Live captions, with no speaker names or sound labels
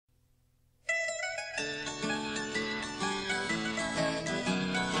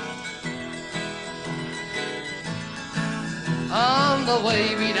On the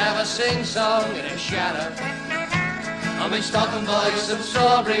way we'd have a sing-song in a shadow, and we'd stop and buy some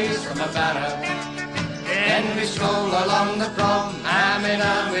strawberries from a barrow. Then we stroll along the prom, arm in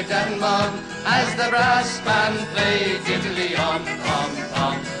arm with Dad and Mum, as the brass band played diddly-om, om,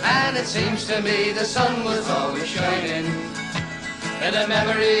 om. And it seems to me the sun was always shining, and the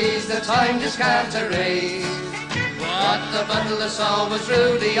memories the time just can't erase. What the bundle of saw was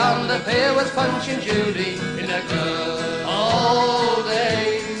Rudy, on the pier was Punch and Judy, in the good old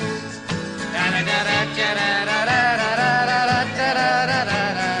days.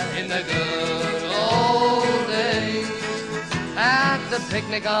 In the good old days. At the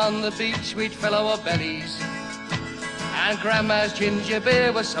picnic on the beach we'd fill our bellies, and Grandma's ginger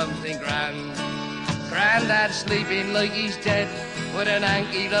beer was something grand. Grandad sleeping like he's dead, with an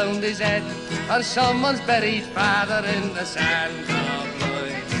hanky round his head, and someone's buried father in the sand.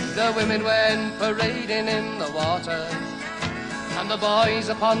 The women went parading in the water, and the boys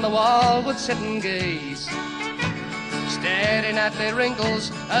upon the wall would sit and gaze, staring at their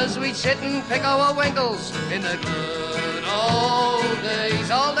wrinkles as we'd sit and pick our winkles in the good old days.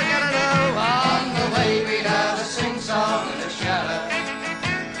 All together now, on the way we'd have a sing-song in the shadow,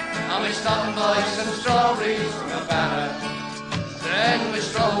 and we'd stop and buy some strawberries from a barrow. Then we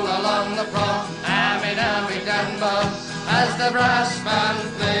stroll along the prom, arm in arm with Dad and Mum, as the brass band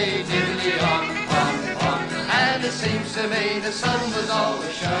played diddly-om, om, om. And it seems to me the sun was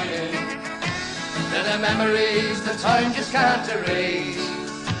always shining, and the memories the time just can't erase.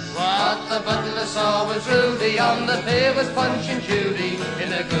 What the butler saw was Rudy, on the pier was Punch and Judy, in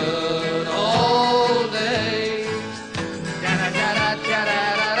the good old days.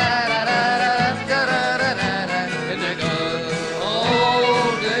 In the good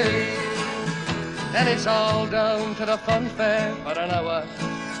old days. And it's all down to the fun fair for an hour,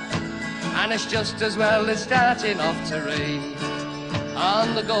 and it's just as well it's starting off to rain.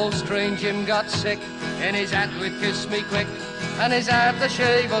 On the Gulf train Jim got sick, in his hat would kiss me quick, and his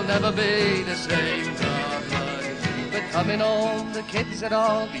aftershave will never be the same. But coming home the kids would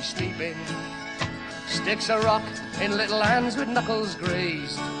all be sleeping, sticks of rock in little hands with knuckles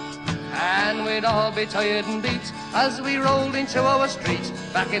grazed, and we'd all be tired and beat as we rolled into our street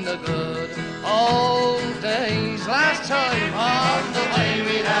back in the good old days. Last time on the way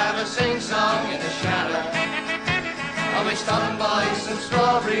we'd have a sing-song in the shadow, and we'd stop and buy some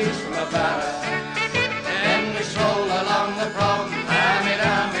strawberries from a barrow. Then we stroll along the prom, arm in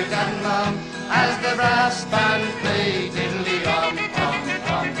arm with Dad and Mum, as the brass band played diddly-om, om,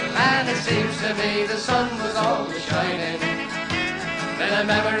 om. And it seems to me the sun was always shining, and the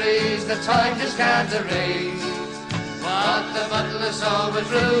memories the time just can't erase. What the butler saw was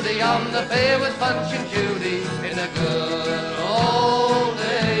Rudy, on the pier was Punch and Judy, in the good old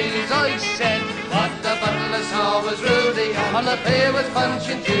days. I said, what the butler saw was Rudy, on the pier was Punch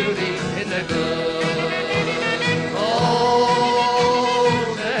and Judy, in the good